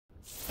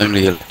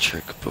Only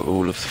electric, but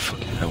all of the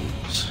fucking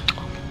helmets.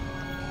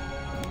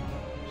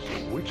 So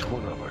which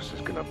one of us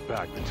is gonna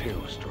back the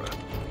Teostra?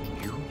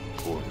 You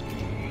or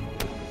me?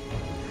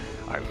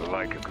 I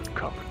like a good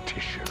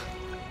competition.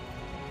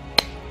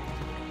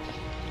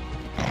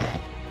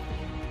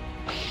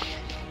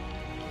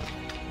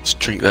 Let's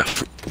drink that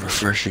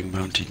refreshing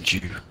Mountain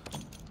Dew.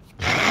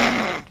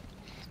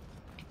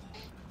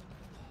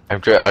 I'm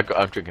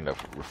drinking a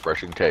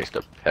refreshing taste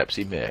of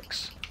Pepsi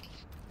Mix.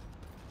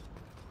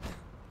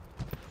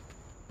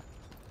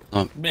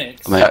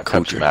 Mix? I'm at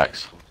cold Pepsi drink.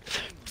 Max.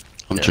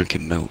 I'm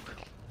drinking milk.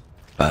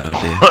 Bad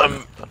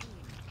idea.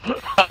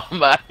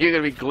 Man, you're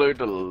gonna be glued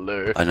to the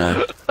loo. I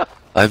know.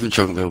 I haven't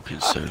drunk milk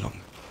in so long.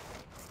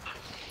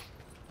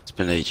 It's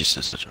been ages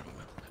since I drank milk.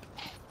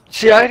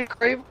 See, I had a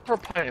craving for a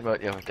pint of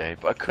milk the other day,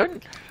 but I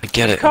couldn't. I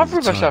get I it. can't all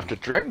the bring myself time.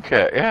 to drink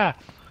it. Yeah.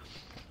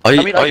 I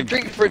mean, I can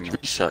drink it for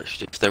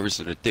researched if there is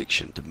an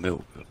addiction to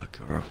milk, like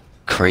a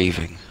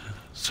craving,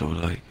 so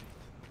like,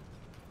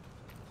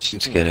 seem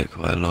to get it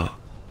quite a lot.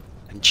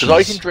 Because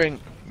I can drink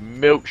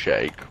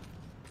milkshake,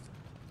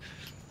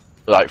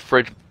 like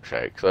fridge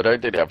milkshake, so I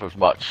don't think they have as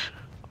much.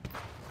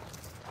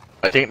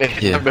 I think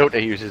the milk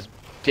they use is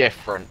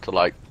different to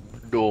like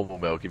normal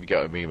milk, if you get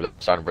what I mean,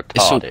 without sounding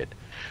retarded.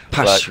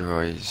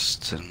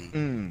 Pasteurized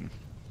and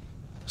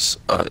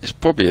it's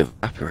probably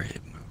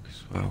evaporated milk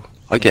as well.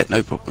 I get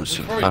no problems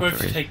with Probably both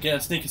evaporated. get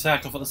a sneak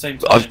attack off at the same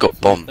time. I've got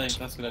bombs.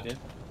 That's a good idea.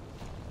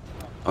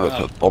 I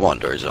put a bomb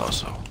under his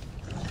arsehole.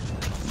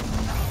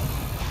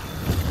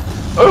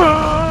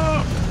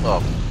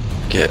 Oh,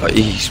 Yeah,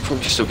 he's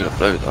probably still gonna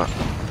blow that.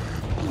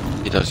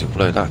 He does, he'll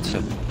blow that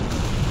too.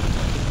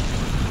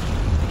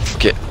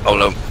 Fuck it,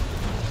 hold on.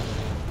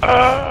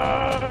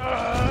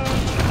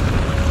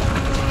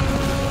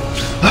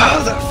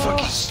 Ah, that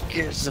fucking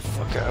scares the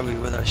fuck out of me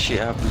when that shit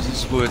happens.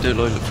 This is why I don't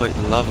like to fight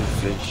the lava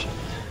fish.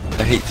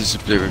 I hate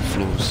disappearing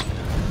floors.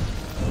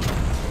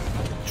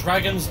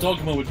 Dragon's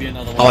Dogma would be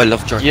another one. Oh, I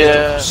love Dragon's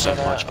Yeah. Dogma so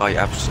much. I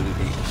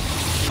absolutely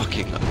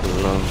fucking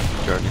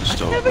love Dragon's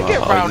never Dogma.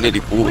 get I round nearly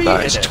to bought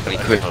that. It's playing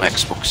 20 it. quid on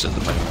Xbox at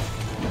the moment.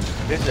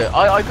 is it?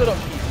 I got on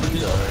PC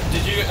though.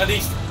 Did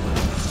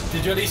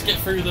you at least get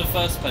through the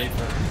first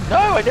playthrough? No,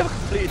 I never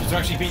completed. To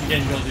actually beat the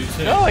game, you gotta do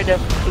two. No, I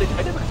never completed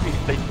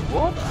playthrough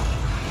one.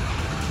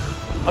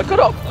 I got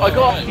on right,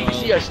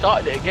 PC. well. I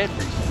started it again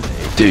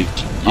recently. Dude,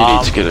 you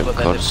need to get a but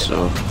then it's-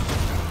 console.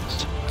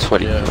 It's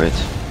 20 Yeah. quid.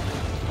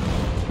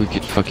 We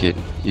could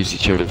fucking use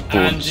each other's And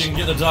boards. you can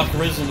get the Dark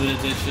Arisen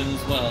edition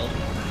as well.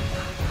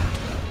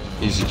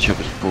 Use each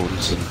other's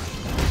boards and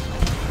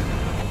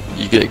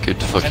you get a good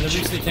And fucking it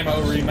recently shit. came out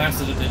a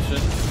remastered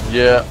edition.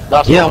 Yeah,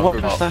 that's Yeah, I what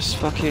wonder if that's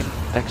fucking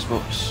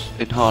Xbox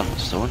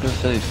enhanced. I wonder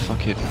if they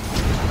fucking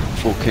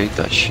 4K'd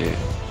that shit.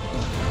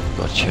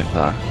 Gotta check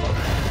that.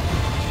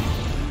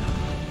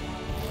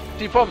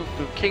 The problem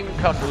with Kingdom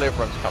Come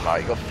Deliverance come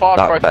out, you got Far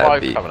That Cry better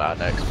 5 be. coming out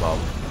next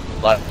month.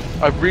 Like,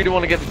 I really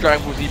want to get the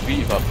Dragon Ball Z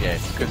beat 'em up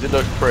games because it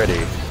looks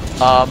pretty.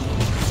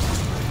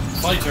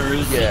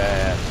 Fighters.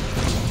 Yeah.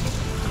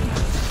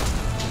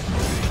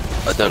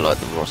 I don't like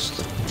the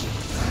roster.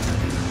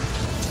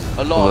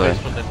 A lot of it's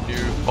from the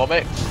new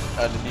comics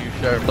and the new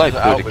show Like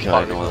out with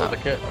Budokai and all Mario that.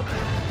 Kart.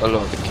 A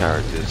lot of the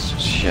characters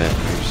share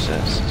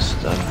movesets and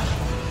stuff.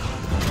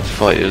 The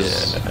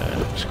fighters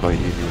looks quite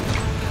unique.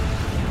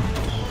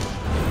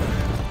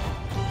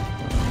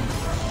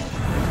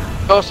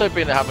 I've also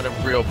been having a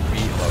real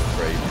beat 'em up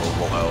craze for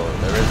a while.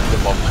 There is the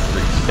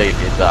Monster 3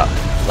 stated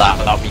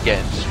that'll be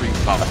getting Street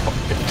Fighter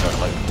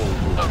like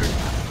full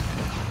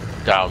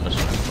load down the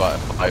Street Fighter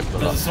 5.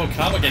 There's a Soul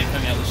Calibur game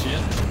coming out this year.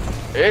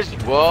 Is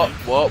what?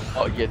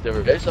 Yeah, there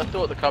it is. I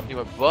thought the company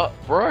went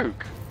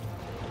broke.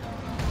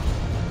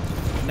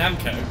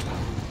 Namco.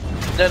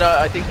 No,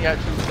 I think the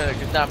actual because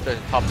Namco's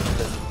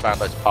publisher,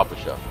 Bandai's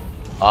publisher.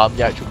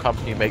 The actual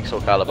company makes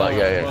Soul Calibur.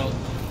 Yeah. Well,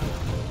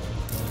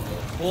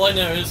 all I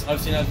know is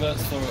I've seen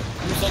adverts for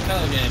new Soul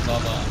Calibur game, blah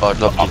blah. I'd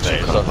love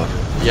Update, to so- cover.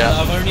 Yeah.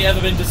 I've only ever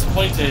been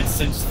disappointed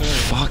since 3.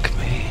 Fuck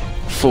me.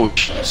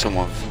 Fortunately,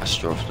 someone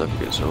faster off never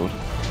gets old.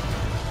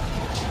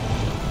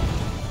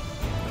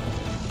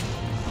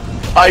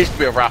 I used to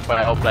be a rapper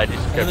and I played this.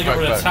 And they got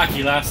rid of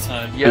Taki last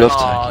time. Yeah, Love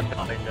I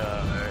Taki.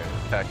 know.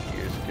 Taki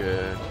is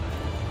good.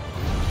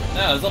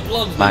 Yeah, there's a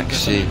blonde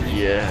Maxi.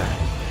 Yeah.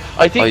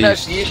 I think I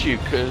that's used- the issue,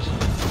 because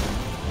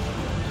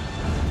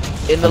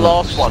in the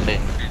last one they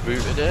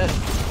rebooted it.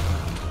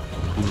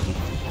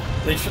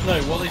 They should know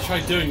what they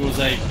tried doing was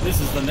this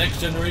is the next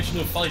generation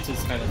of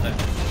fighters kind of thing.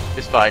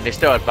 It's fine, they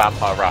still had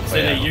Vampire So Rapper.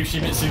 they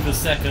Yoshimitsu the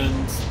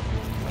second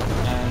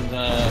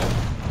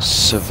and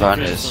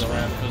Savannah's. still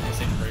around because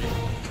they seem free.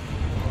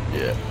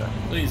 Yeah.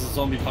 But he's a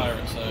zombie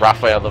pirate, so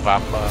Raphael the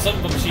Vampire. some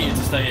of them cheated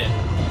to stay in.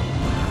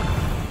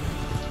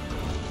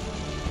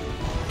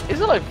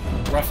 Isn't like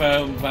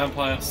Raphael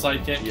Vampire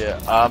Sidekick.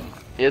 yeah,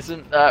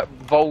 isn't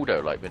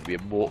Voldo like meant to be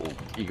immortal?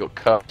 He got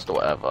cursed or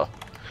whatever.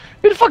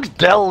 Who the fuck's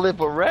Del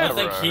Liberero? I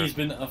think he's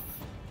been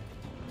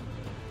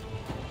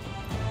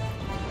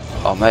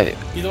Oh mate,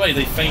 either way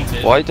they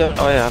fainted. why don't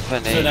I have So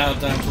any? now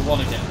down to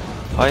 1 again.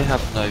 I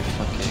have no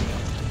fucking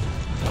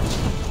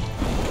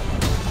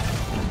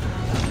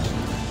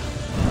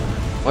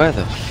Where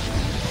the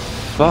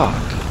fuck?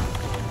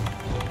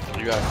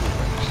 You got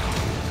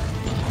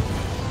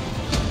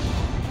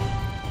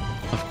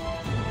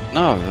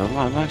No, I'm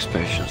at max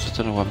patience. I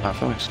don't know what I'm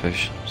at max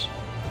patience.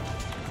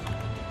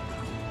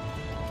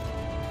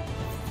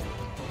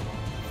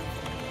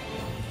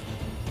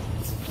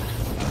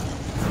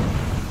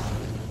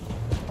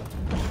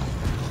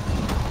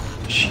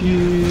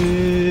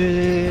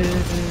 Shit.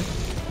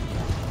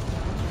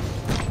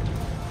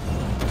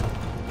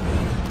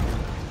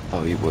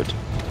 Oh, you would.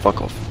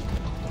 Fuck off.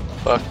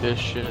 fuck this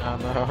shit, I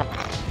know.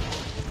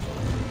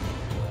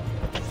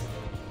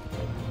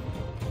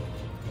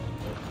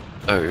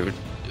 Oh, it would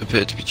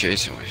appear to be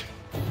chasing me.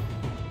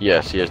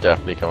 Yes, he is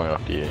definitely coming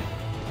after you.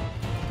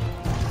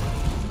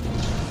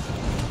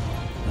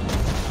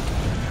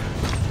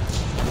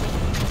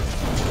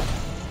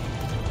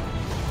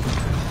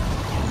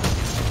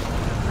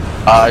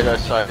 I know,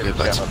 so Go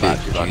back to being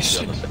on the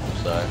juicing. second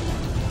side.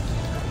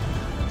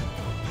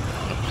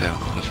 Down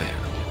elevator.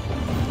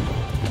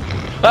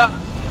 Ah!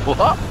 What?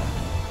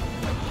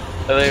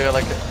 Are they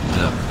like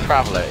a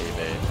traveller, you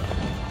mean?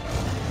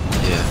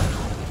 Yeah.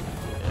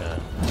 Yeah.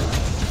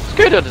 It's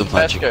good at the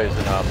magic- Tesco's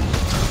and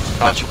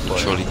Magic Castle Point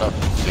trolley and stuff.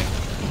 thing.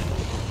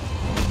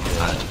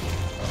 Bad.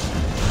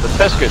 The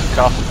Tesco's and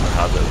Castle Point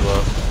has it as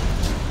well.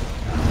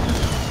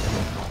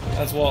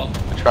 That's what?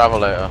 The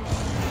Travelator.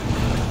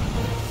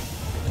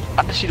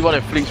 Actually, the one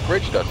in Fleet's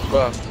Bridge does as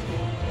well.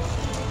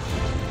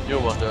 Your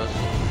one does.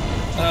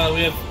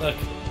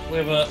 We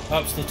have a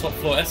up to the top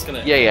floor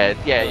escalator. Yeah.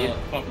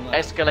 Apart from that.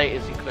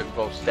 Escalators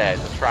involve stairs.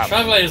 The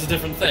Travelator is a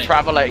different thing.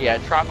 Travelator, yeah,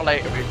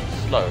 Travelator is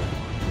slow.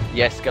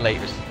 The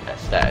escalator is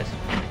stairs.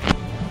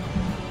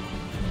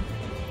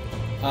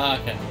 Ah,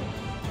 okay.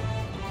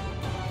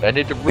 They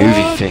need to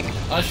Movie thing.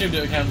 I assumed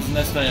it would count as an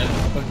escalator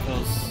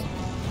because,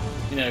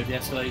 you know, the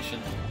escalation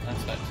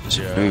aspect. It's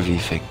a movie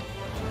thing.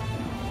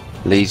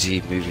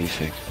 Lazy movie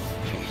thing.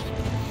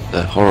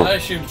 The horror. I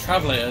assumed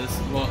Travelator is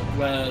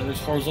where those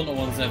horizontal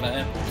ones are at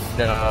airports.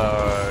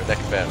 No, they're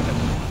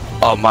competitive.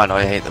 Oh man,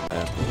 I hate them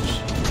airports.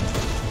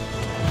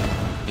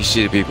 You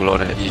see the people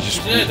on it, you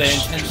just You know they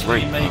walk intentionally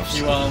straight make past.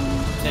 you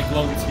take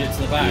longer to get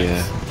to the bags.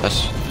 Yeah,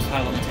 that's Just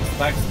how long it takes the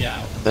bags to get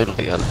out. they don't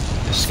like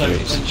So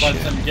escalates and by the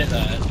shit. time you get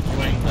there, you're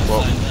waiting that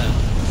Well- time there.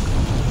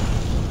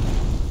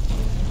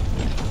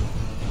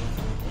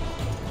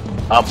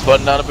 I'm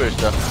putting down a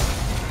booster.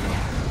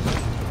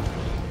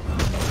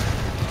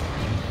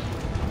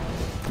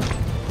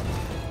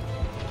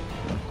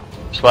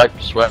 Swipe.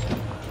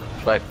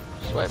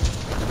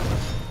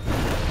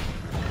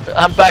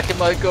 I'm back in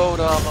my gold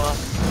armor.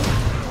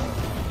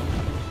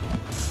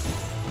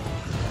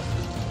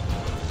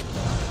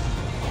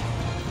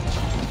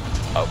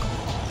 Oh.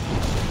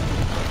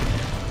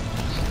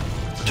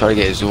 Try to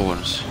get his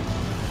horns.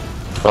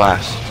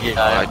 Blast.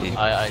 Yeah, I need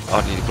I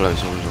to blow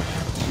his horns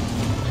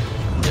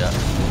off. yeah.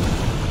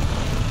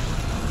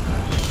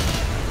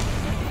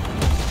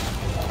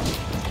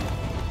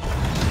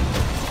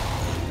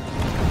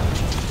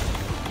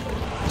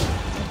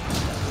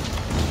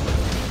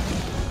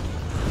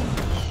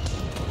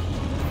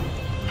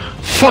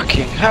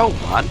 Fucking hell,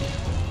 man!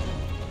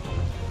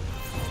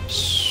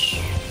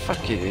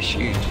 Fucking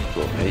issues you've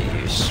got, mate.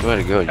 I swear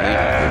to God, you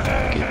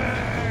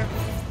fucking...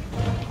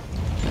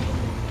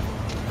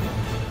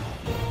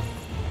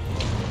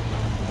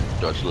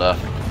 Dodge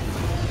left.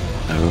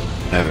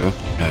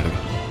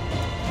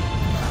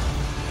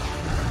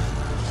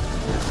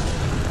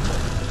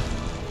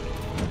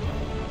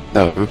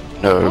 No. Ooh,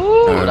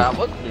 No. that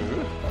was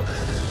new.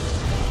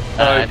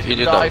 Oh, And he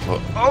did died. that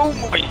for... Oh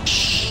my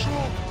shit!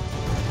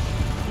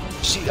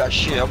 See that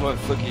shit? I'm a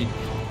fucking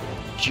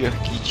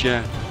Jackie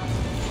Chan.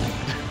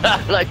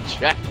 like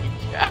Jackie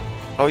Chan.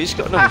 Oh, he's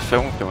got another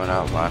film coming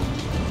out, man.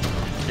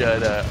 Yeah,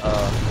 no,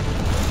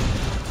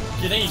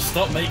 Do you think he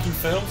stopped making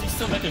films? He's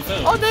still making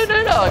films. Oh no!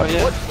 I Oh,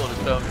 yeah. watched all the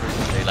films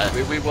recently.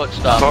 Like we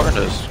watched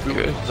Foreigners,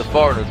 good. The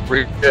Foreigners,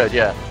 pretty good,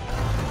 yeah.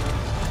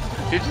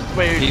 It's just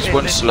weird. He's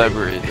one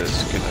celebrity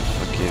that's gonna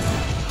fucking...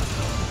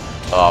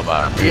 Oh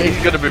man,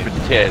 he's gonna move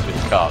into tears when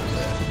he comes.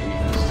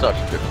 He's such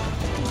a good.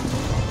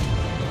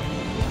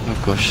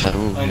 Oh gosh, that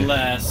will be...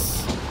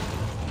 Unless...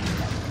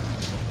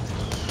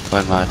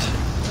 Why mad?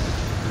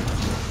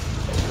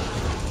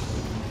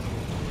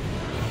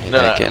 Yeah,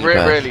 No, getting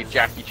bad. really,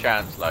 Jackie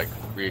Chan's like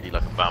really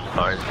like a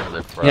vampire. He's gonna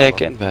live forever. Yeah,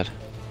 getting bad.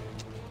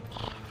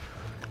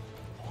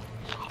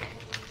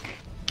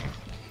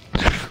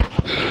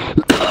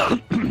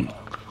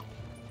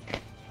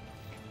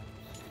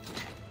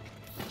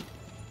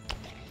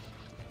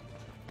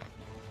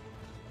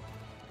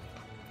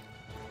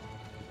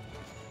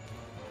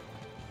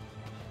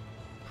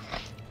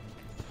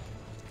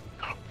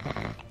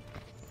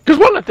 Because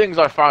one of the things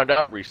I found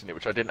out recently,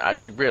 which I didn't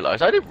actually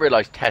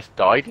realise Tess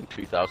died in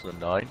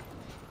 2009.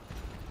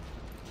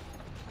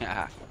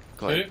 Yeah.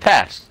 Who?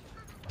 Tess,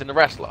 in the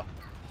wrestler.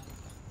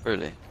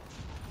 Really?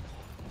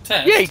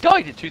 Test? Yeah, he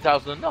died in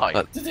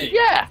 2009. Did he?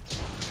 Yeah,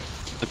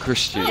 The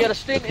Christian. he had a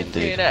stint in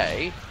looking dude.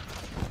 TNA.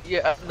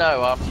 Yeah,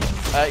 no,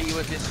 he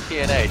was in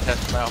TNA,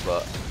 Tess from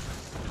Albert.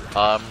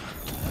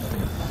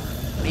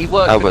 He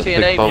worked for Albert, big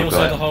TNA. bald He also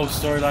guy. had the whole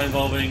storyline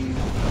involving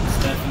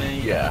Stephanie.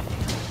 Yeah.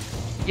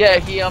 Yeah,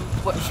 he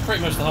Which is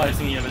pretty much the highest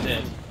thing he ever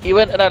did. he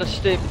went and had a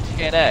stint in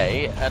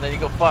TNA, and then he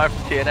got fired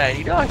from TNA, and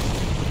he died.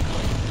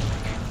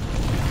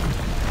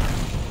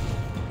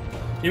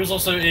 He was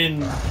also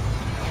in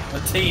a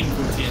team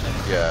called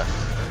TNA. Yeah.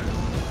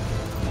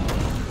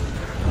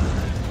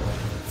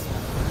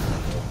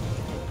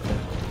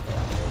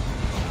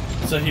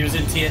 So he was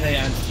in TNA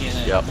and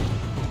TNA. Yep.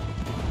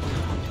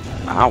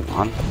 Ow,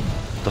 man.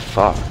 The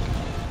fuck?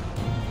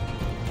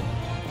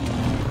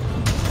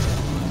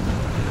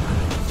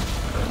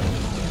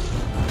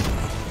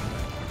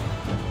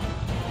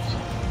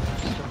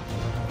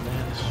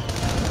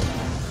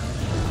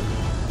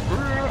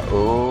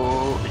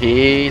 Oh,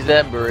 he's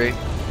Embry.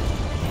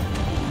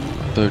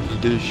 Don't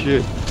need this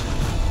shit.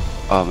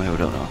 Oh, maybe I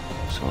don't know.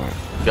 Sorry.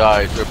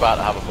 Guys, we're about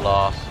to have a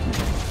blast.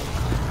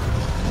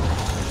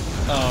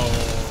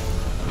 Oh.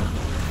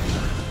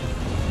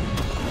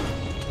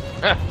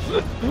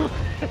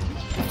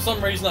 For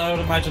some reason, I would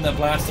imagine that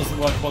blast doesn't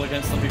work well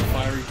against the big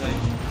fiery thing.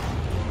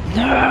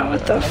 No,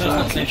 what the I know it's not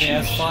fuck? the same thing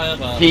as fire,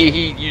 but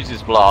He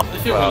uses blast They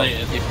as feel well.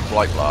 related. If you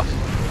like blast.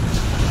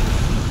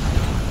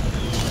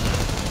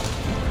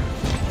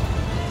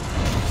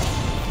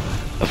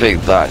 I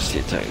think that's the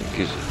attack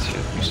because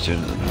it's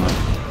sooner than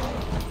that.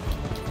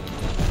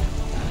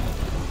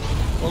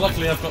 well,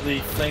 luckily I've got the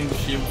flame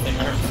shield thing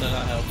on, so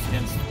that helps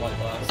against light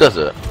blast. Does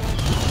it?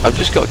 I've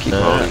just got to keep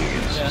No. rolling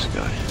against Yeah. this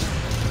guy.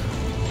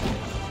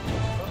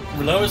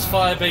 Lowers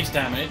fire-based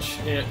damage.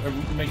 It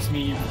makes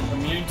me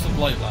immune to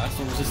light blast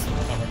or resistant. I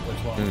can't remember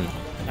which one.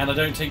 And I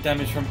don't take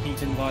damage from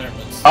heat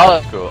environments. Oh,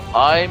 that's cool.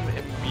 I'm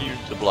immune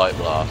to blight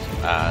blast,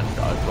 and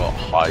I've got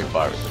high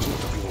fire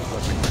resistance.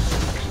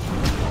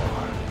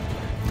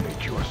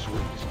 Make your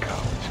sweets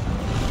count.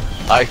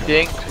 I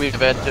think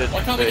we've entered.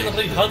 Why can't we get the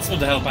bleeding huntsman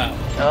to help out?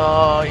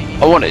 Oh,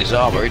 I want his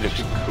armor, he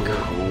looks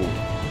cool.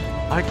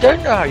 I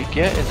don't know how you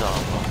get his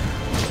armor.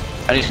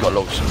 And he's got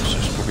long swords, so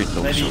it's probably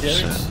long Maybe you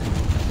swords. don't.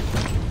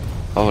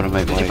 I want to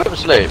make Did my you put him to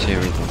sleep?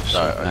 material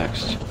No, okay.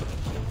 next. Okay,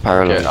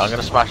 Paralyzed. I'm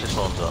gonna smash his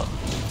horns up.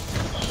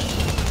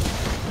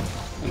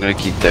 I'm gonna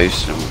keep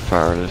dosing him with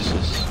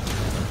paralysis.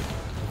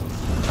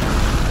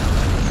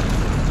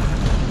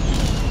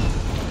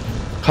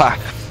 Hack!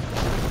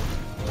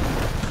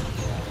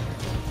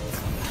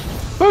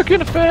 Poke in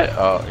the face!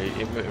 Oh,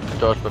 he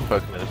dodged by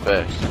poking in the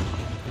face.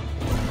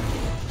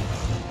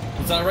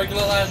 Is that a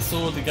regular lance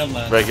or the gun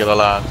lance? Regular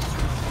lance.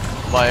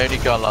 My only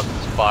gun lance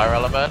is fire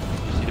element.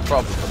 You see the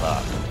problem with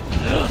that?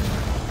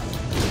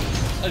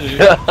 I do.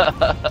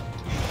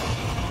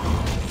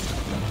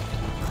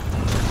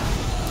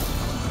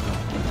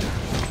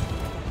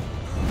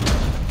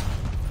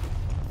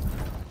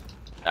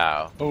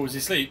 Ow. Oh, is he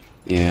asleep?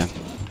 Yeah.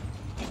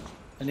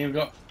 And you've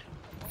got...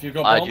 Have you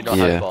got I bombs? do not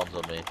Yeah. have bombs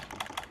on me.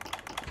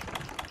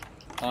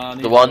 I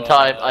need The one to,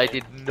 time I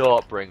did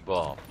not bring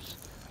bombs.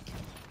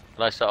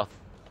 And I set off.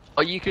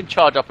 Oh, you can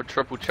charge up a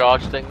triple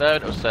charge thing though,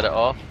 and it'll set it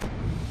off.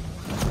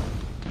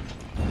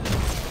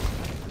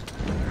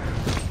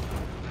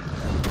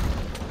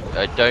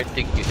 I don't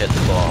think you hit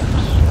the bombs.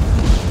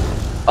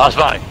 Oh, that's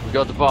fine. We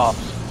got the bombs.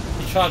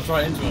 He charged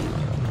right into him.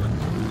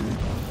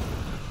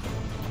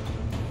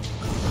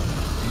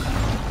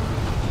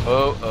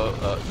 Oh,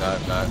 no.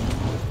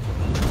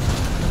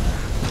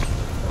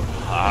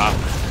 Ah.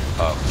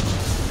 Oh.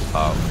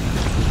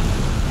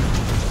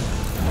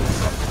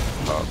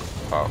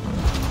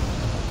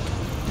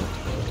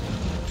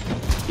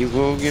 You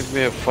will give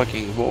me a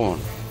fucking horn.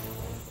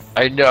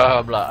 I know,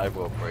 I'm like, I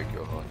will break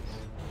your hearts.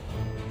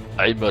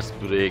 I must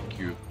break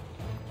you.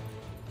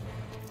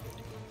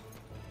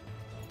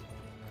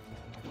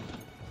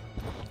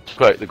 To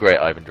quote the great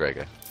Ivan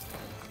Drago.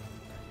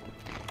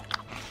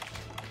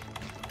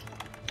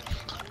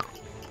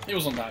 He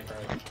wasn't that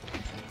great.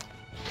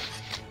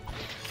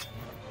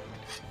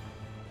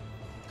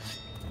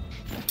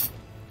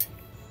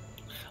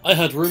 I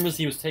heard rumors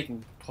he was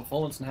taking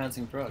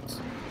performance-enhancing drugs.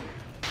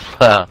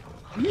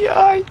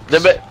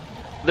 Yikes!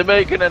 They're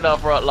making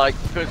another, like,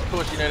 because of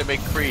course you know they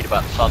make Creed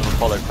about the son of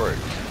Apollo Creed,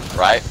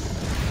 right?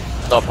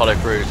 Not Apollo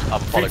Creed,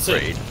 Apollo Creed 2.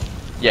 Creed.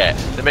 Yeah,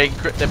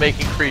 they're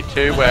making Creed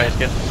 2 where it's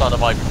against the son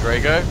of Ivan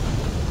Drago.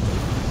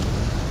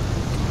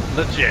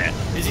 Legit.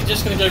 Is he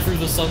just going to go through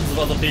the sons of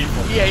other people?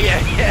 Yeah,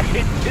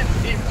 it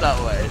seems that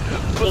way.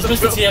 Does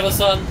Mr. T have a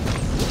son?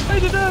 I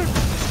don't know.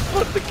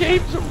 But the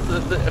games,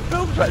 the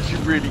films are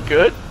actually really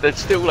good. They're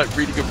still like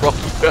really good Rocky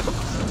films.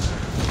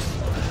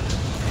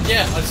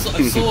 Yeah, I saw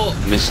Mr.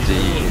 it was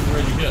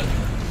really good.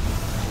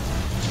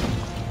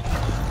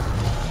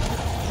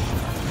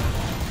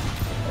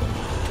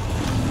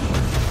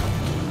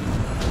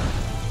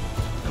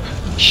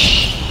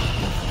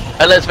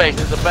 And let's face it,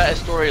 there's a better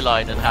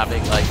storyline than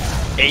having like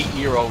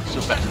 8-year-old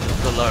Sylvester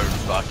Stallone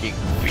fucking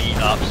beat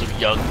up some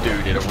young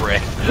dude in a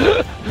ring.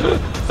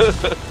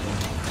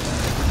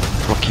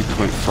 Rocky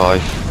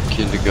 .5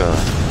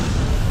 kindergarten.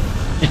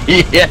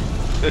 Yeah.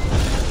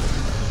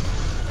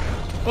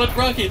 But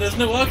Rocky, there's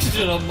no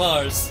oxygen on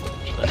Mars.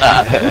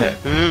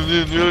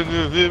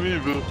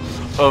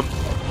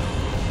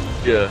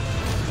 Yeah.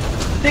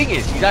 thing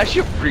is, he's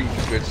actually a pretty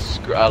good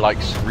like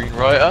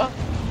screenwriter.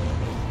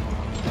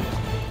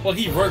 Well,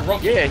 he wrote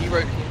Rocky. Yeah, he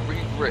wrote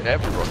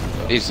every Rocky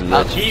film. He's a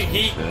legend.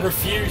 He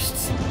refused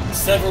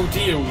several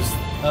deals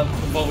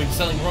involving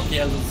selling Rocky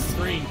as a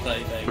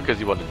screenplay thing. Because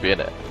he wanted to be in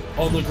it.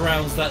 On the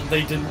grounds that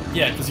they didn't,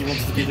 because he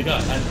wanted to be the guy,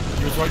 and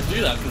he was right to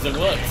do that because it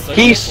worked. So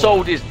He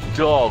sold his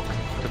dog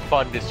to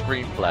fund his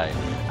screenplay,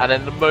 and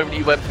then the moment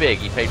he went big,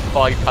 he paid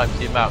 5 times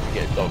the amount to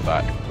get his dog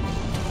back.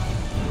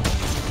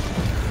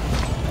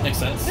 Makes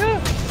sense. Yeah,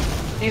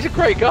 he's a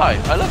great guy.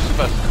 I love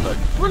Sylvester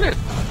Stallone. Brilliant.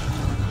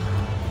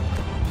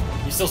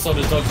 He still sold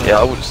his dog. Yeah,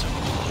 I would have said,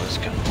 oh, let's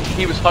go.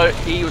 He was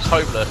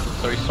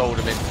homeless, so he sold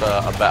him into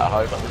a better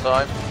home at the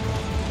time.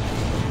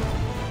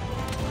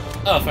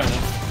 Oh, fair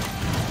enough.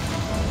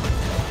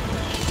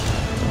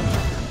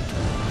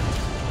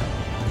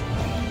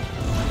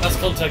 That's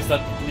context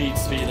that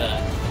needs to be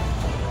there.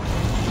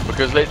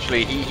 Because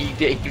literally, he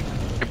did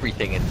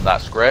everything into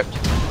that script,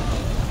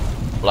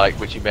 like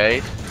which he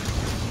made.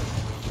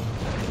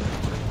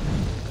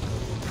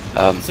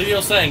 So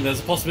you're saying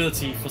there's a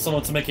possibility for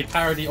someone to make a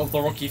parody of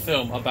the Rocky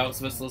film about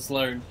Sylvester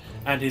Stallone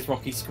and his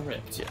Rocky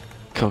script? Yeah.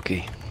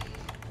 Cocky.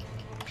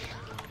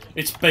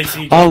 It's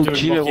basically Oh, doing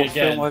do you know Rocky what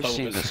again, film I've but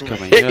seen with a that's script.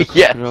 coming? You know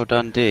Yeah. Crocodile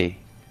Dundee?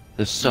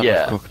 The son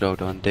Yeah. of Crocodile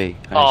Dundee.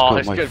 And Oh, it's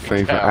it's got my gonna be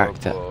favourite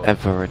actor terrible.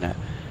 ever in it.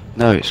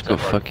 No, it's got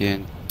What's that,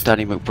 fucking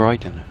Danny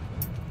McBride in it.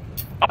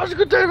 I was a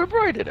good David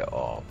Bride in it.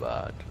 Oh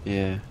man.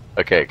 Yeah.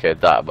 Okay,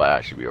 that might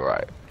actually be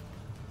alright.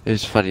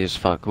 It's funny as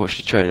fuck. Watch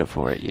the trailer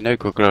for it. You know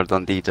Crocodile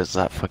Dundee does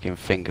that fucking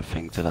finger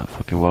thing to that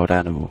fucking wild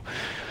animal.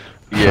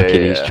 Yeah,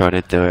 Fucking yeah. he's trying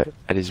to do it,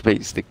 and his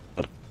mate's get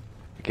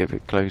a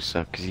bit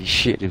closer because he's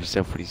shitting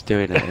himself when he's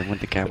doing it. And when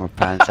the camera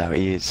pans out,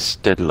 he is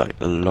stood like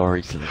the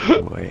lorry's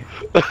looking away.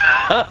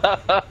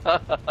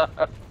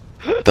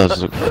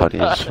 Does look funny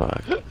as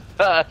fuck.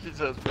 That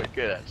sounds pretty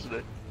good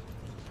actually.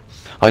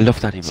 I love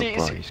Danny See,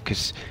 McBride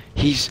because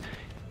he's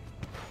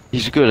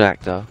a good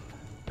actor,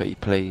 but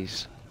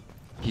he's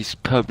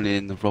permanently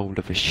in the role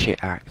of a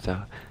shit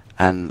actor,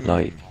 and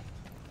like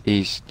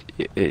it's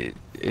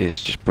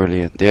just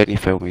brilliant. The only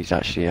film he's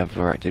actually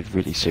ever acted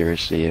really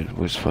seriously in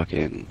was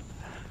fucking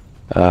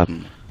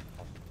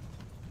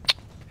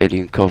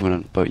Alien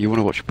Covenant. But you want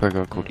to watch a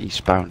program called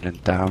Eastbound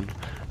and Down?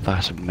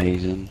 That's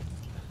amazing.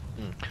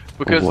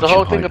 Because Or the Watch whole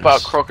Your thing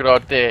about Highness. Crocodile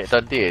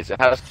Dundee is it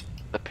has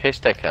the piss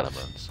take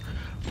elements,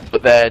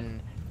 but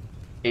then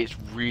it's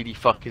really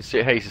fucking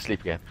serious. Hey, he's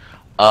asleep again.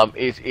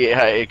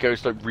 It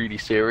goes like really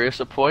serious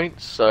at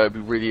points, so it'd be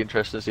really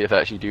interesting to see if they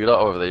actually do that,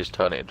 or if they just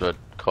turn it into a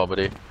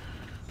comedy.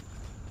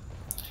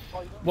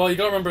 Well, you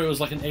gotta remember it was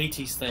like an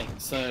 80s thing,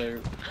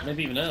 so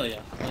maybe even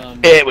earlier.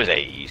 It was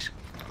 80s,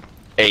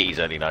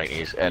 early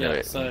 90s. Anyway,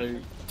 Yeah, so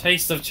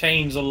tastes have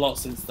changed a lot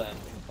since then.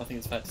 I think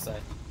it's fair to say.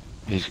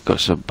 He's got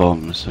some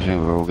bombs. I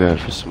think we're all going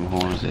for some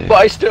horns here. but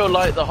I still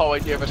like the whole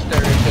idea of a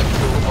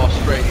stereotypical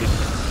Australian,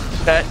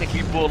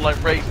 technically borderline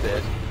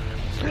racist.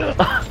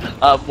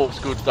 What's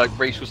called like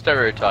racial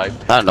stereotype,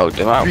 That knocked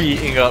him out.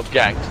 beating up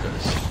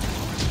gangsters.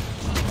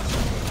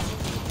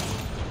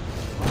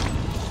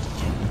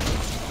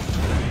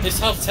 It's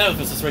hard to tell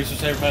if it's a racial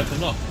stereotype or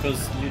not,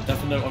 because you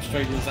definitely know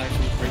Australia's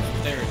actually racial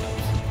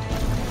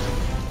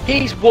stereotypes.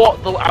 He's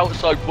what the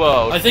outside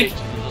world I think-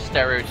 thinks is a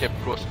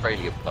stereotypical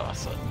Australian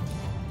person.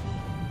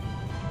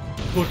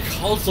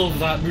 Because of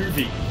that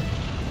movie.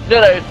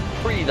 No,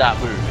 pre that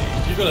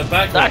movie. You've got it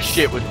backwards. That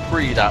shit was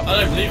pre that movie.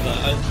 I don't believe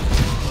that.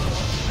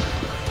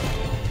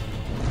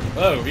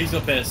 Oh, he's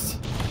got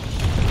pissed.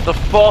 The You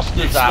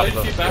Foster's exploded a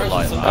album few still barrels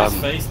like in that.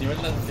 somebody's face and you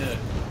wouldn't let them go.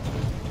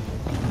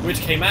 Which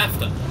came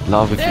after.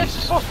 Lava Yeah,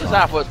 Geese. Foster's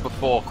album was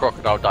before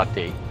Crocodile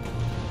Dundee.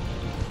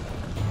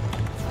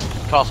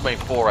 Castmate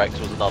 4X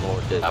was another one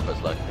that did that,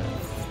 but like...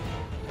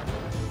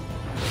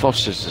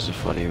 Foster's is a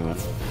funny one.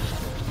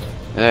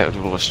 Yeah, it was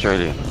all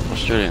Australian.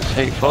 Australians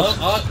hate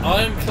Foster's.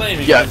 I'm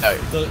claiming Yeah, that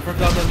the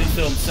Crocodile Dundee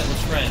film set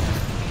the trend.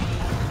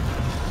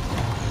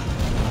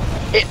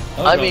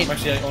 Oh, I God, mean, I'm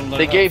actually on low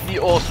they health. gave the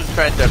awesome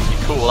trend to be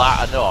cool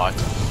out of night.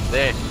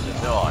 This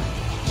is not.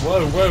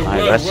 Whoa, whoa, Aye,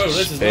 whoa, that's whoa,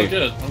 this is big. not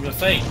good. I'm gonna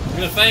faint. I'm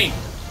gonna faint.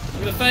 I'm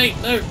gonna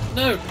faint. No,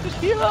 no. Just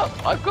heal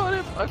up. I've got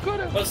him. I've got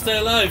him. Must stay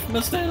alive.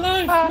 Must stay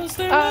alive. Must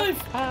stay alive.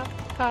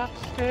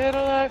 Still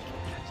alive.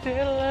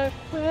 Still alive.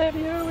 With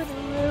you in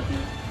the review.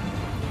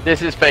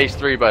 This is phase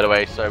 3, by the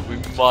way, so we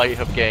might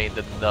have gained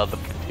another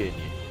continue.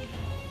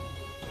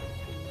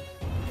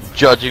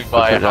 Judging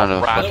by Put it how on a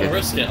I random. don't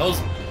risk it.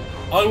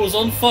 I was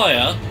on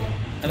fire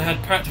and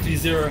had practically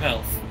 0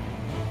 health.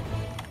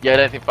 Yeah, I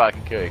don't think fire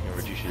can kill you. It can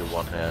reduce you to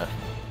 1 hair.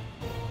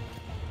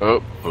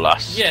 Oh,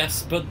 blast.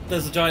 Yes, but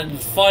there's a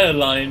giant fire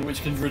line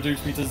which can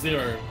reduce me to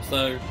 0,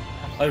 so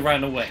I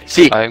ran away.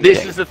 See, I'm this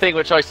getting is the thing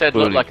which I said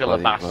looked bullied like a by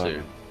the Lamassu,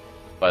 environment.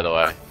 by the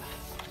way.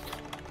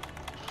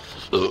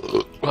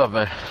 Oh,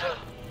 man.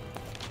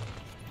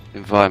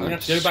 I'm gonna have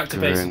Environment's to go back to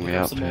screwing basics and me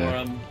get up some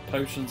here. more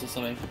potions or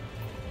something.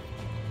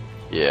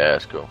 Yeah,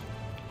 that's cool.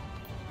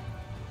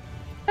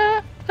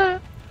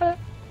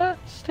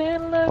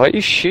 Why are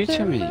you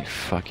shooting me, you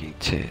fucking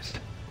tit?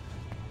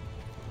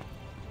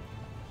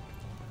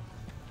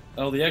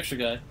 Oh, the extra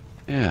guy.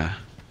 Yeah.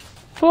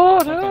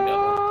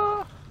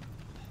 Teleporter!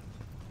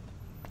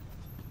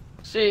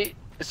 See,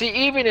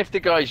 even if the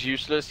guy's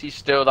useless, he's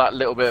still that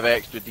little bit of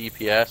extra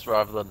DPS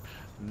rather than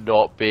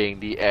not being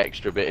the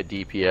extra bit of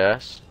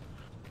DPS.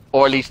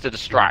 Or at least a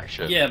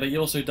distraction. Yeah, but he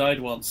also died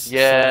once.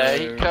 Yeah,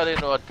 so... he cut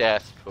into a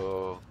death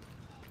pool.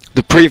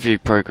 The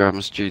preview program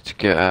is due to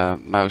get a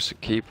mouse and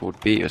keyboard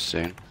beta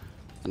soon,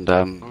 and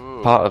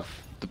part of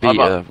the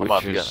beta,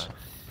 which is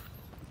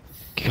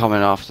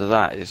coming after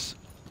that, is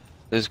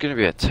there's going to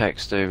be a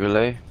text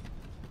overlay,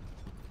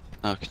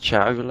 like a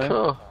chat overlay.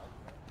 Cool.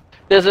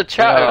 There's a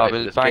chat overlay. I've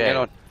been banging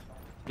on.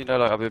 You know,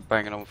 like I've been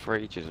banging on for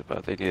ages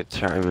about they need a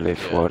chat overlay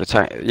for World of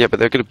Tanks. Yeah, but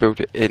they're going to build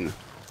it in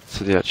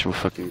to the actual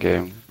fucking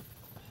game.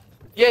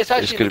 Yeah, it's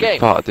actually going the to game. be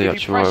part of the if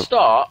actual. you press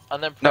start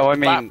and then press No, I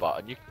the back mean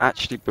button, you...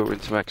 actually built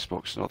into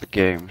Xbox, not the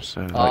game.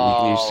 So like you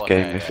can use the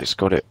game if it's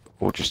got it,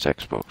 or just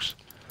Xbox.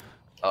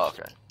 Oh,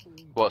 okay.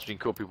 What's been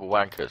called people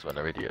wankers when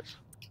they're idiots?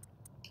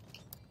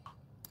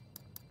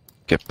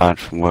 Get banned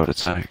from World of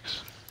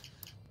Tanks.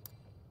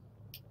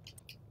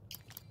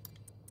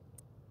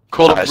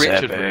 Call them That's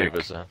Richard epic.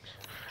 maneuvers then.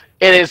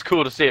 It is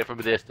cool to see it from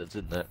a distance,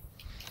 isn't it?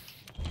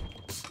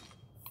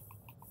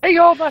 Hey,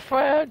 yo, my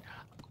friend!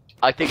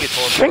 I think his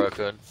horn's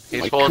broken.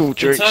 His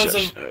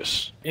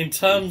horn's... In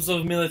terms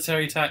of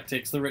military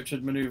tactics, the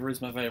Richard maneuver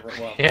is my favourite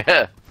one.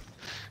 Yeah.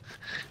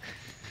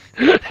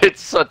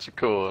 It's such a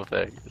cool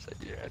thing. It's like,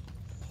 yeah.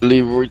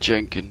 Leroy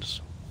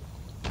Jenkins.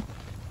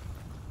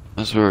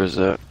 That's where is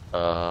that?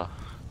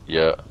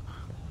 Yeah.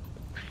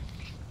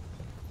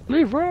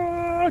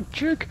 Leroy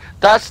Jenkins.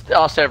 That's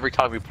us every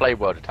time we play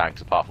World of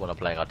Tanks, apart from when I'm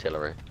playing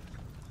artillery.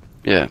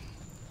 Yeah.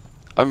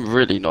 I'm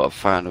really not a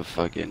fan of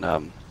fucking,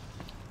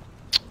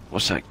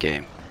 what's that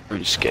game?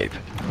 RuneScape.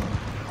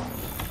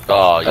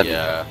 Oh, And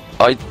yeah.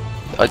 I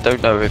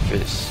don't know if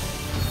it's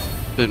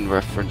been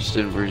referenced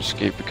in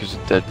RuneScape because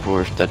of Deadpool,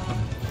 or if Deadpool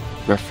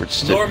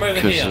referenced Lure it him over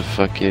because here, of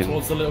fucking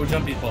towards the little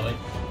jumpy potty.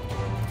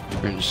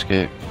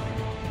 RuneScape.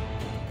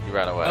 He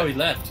ran away. Oh, he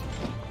left.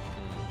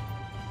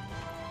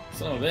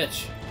 Son of a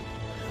bitch.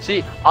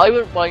 See, I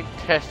wouldn't mind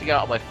testing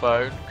out on my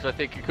phone, because I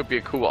think it could be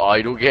a cool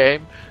idle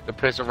game to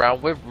piss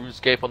around with,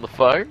 RuneScape on the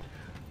phone.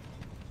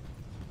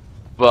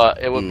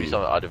 But it wouldn't be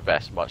something I'd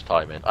invest much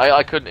time in.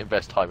 I couldn't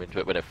invest time into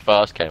it when it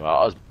first came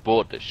out. I was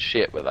bored to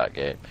shit with that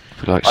game.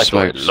 Like I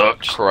thought it smokes,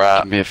 looked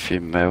crap. Give me a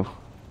few mil.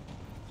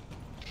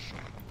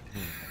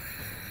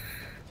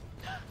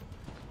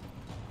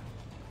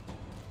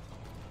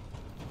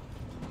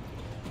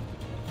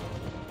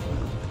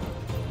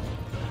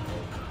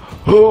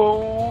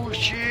 Oh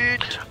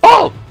shit!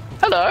 Oh!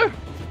 Hello!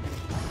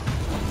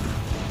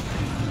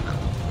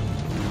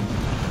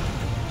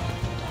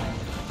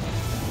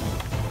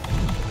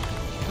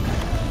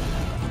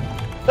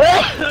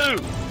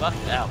 Fuck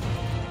hell.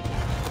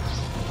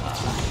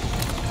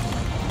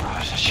 Oh,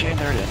 it's a shame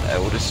there isn't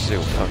able to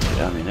steal fucking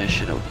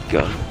ammunition or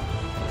gun.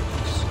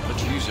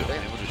 Let's use it,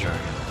 able to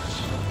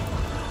dragons.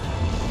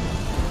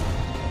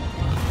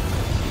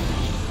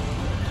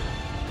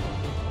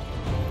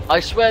 I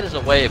swear there's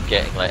a way of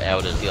getting like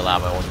Elder Seal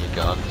ammo on your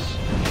guns.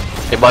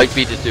 It might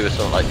be to do with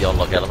something like the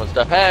unlock element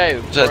stuff. Hey!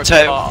 Is that a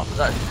tail?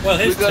 Well,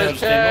 his we got tail a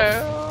just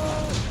came off.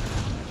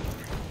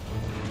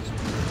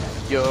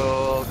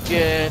 You're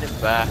getting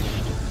bashed.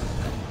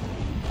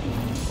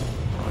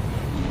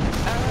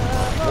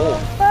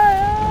 Oh.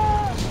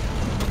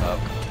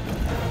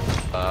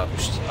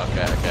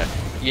 Okay.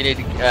 You need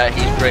to,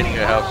 he's draining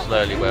your health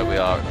slowly where we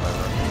are at the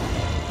moment.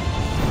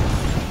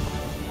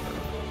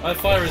 I have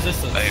fire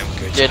resistance.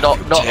 Yeah, not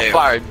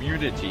fire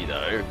immunity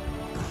though.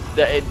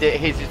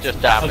 His is just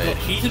I've got damage.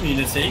 heat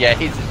immunity. Yeah,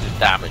 his is just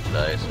damage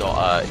though. It's not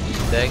a heat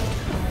thing.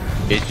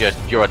 It's just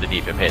you're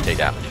underneath him here, take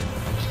damage.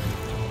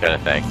 Kind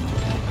of thing.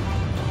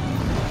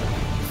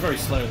 It's very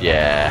slow though.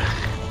 Yeah.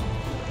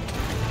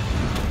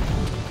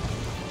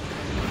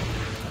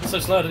 So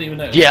slow I didn't even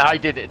notice. Yeah, I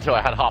did it until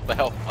I had half the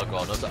health. Oh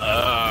god, I was like,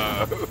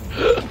 oh.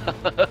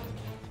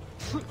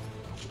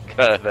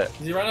 Kind of thing.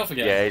 Has he ran off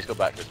again? Yeah, he's got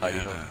back to his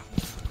hiding.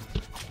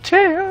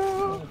 Tail!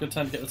 Oh, good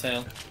time to get the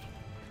tail.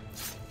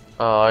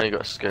 Oh, I only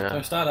got a scale.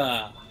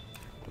 Tostada!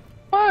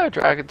 Fire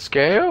dragon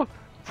scale?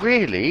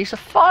 Really? He's a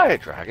fire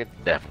dragon?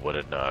 Never would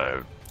have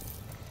known.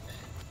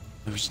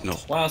 No, it's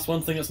not. Wow, that's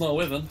one thing that's not a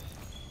wyvern.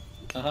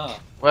 Aha.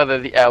 Well, they're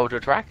the elder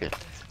dragon.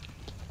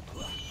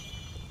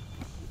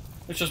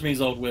 Which just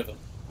means old wyvern.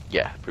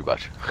 Yeah, pretty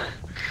much.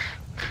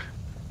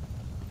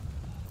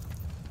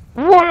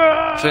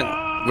 I think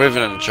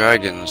Wyvern and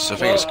Dragons, I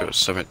think it's got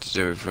something to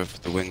do with whether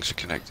the wings are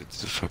connected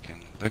to the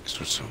fucking legs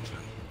or something.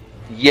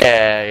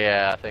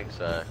 Yeah, I think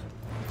so.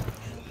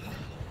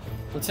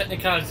 The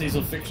technicalities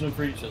of fictional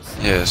creatures.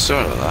 Yeah,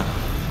 something like that.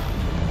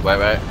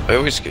 Wait. I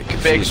always get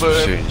confused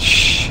Bigfoot. between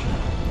shh.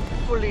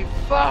 Holy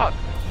fuck!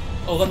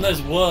 Oh, then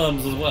there's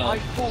worms as well. I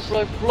full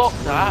blown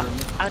blocked that,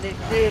 and it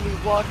nearly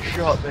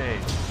one-shot me.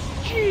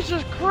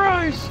 Jesus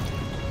Christ!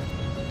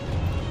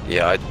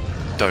 Yeah, I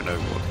don't know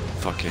what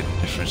fucking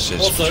difference is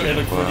Also, it between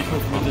looks a really worm cool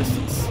from a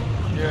distance.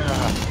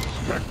 Yeah,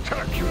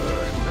 spectacular. I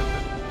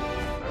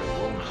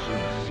won't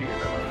soon see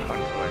another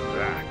hunt like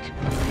that.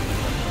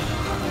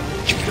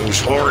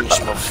 those horns,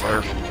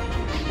 motherfucker.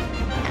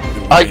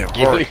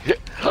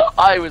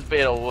 I was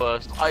being the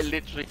worst. I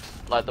literally,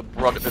 like, the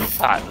brunt of his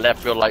attack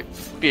left me on like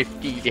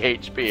 15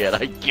 HP and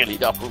I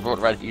gillied up and run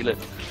around healing.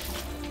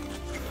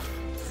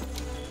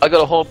 I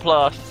got a horn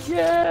blast.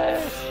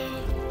 Yeah.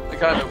 I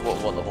can't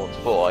remember what the horn's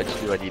for. I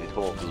just knew I needed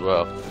horns as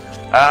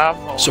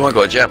well. Someone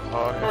got a gem.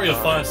 Or your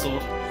fire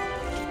sword.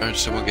 Or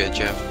someone get a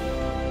gem.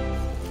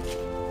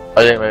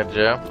 I didn't make a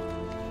gem.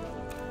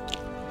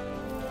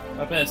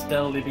 I bet it's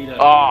Del Libido.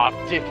 Oh,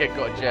 dickhead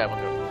got a gem.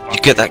 You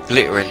get that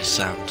glittering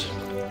sound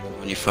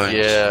on your phone.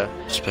 Yeah.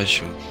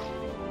 Special.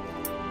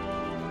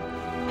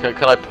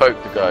 Can I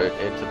poke the guy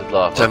into the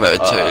lava? Don't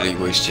matter, I totally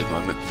wasted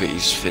my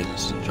McVitie's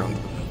fins and drunk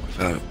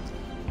without.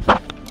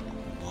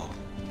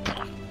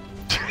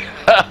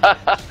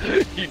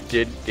 You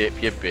didn't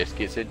dip your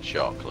biscuits in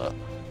chocolate.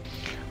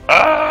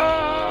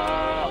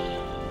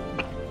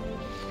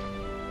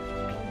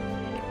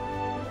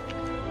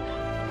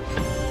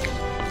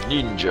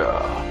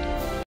 Ninja.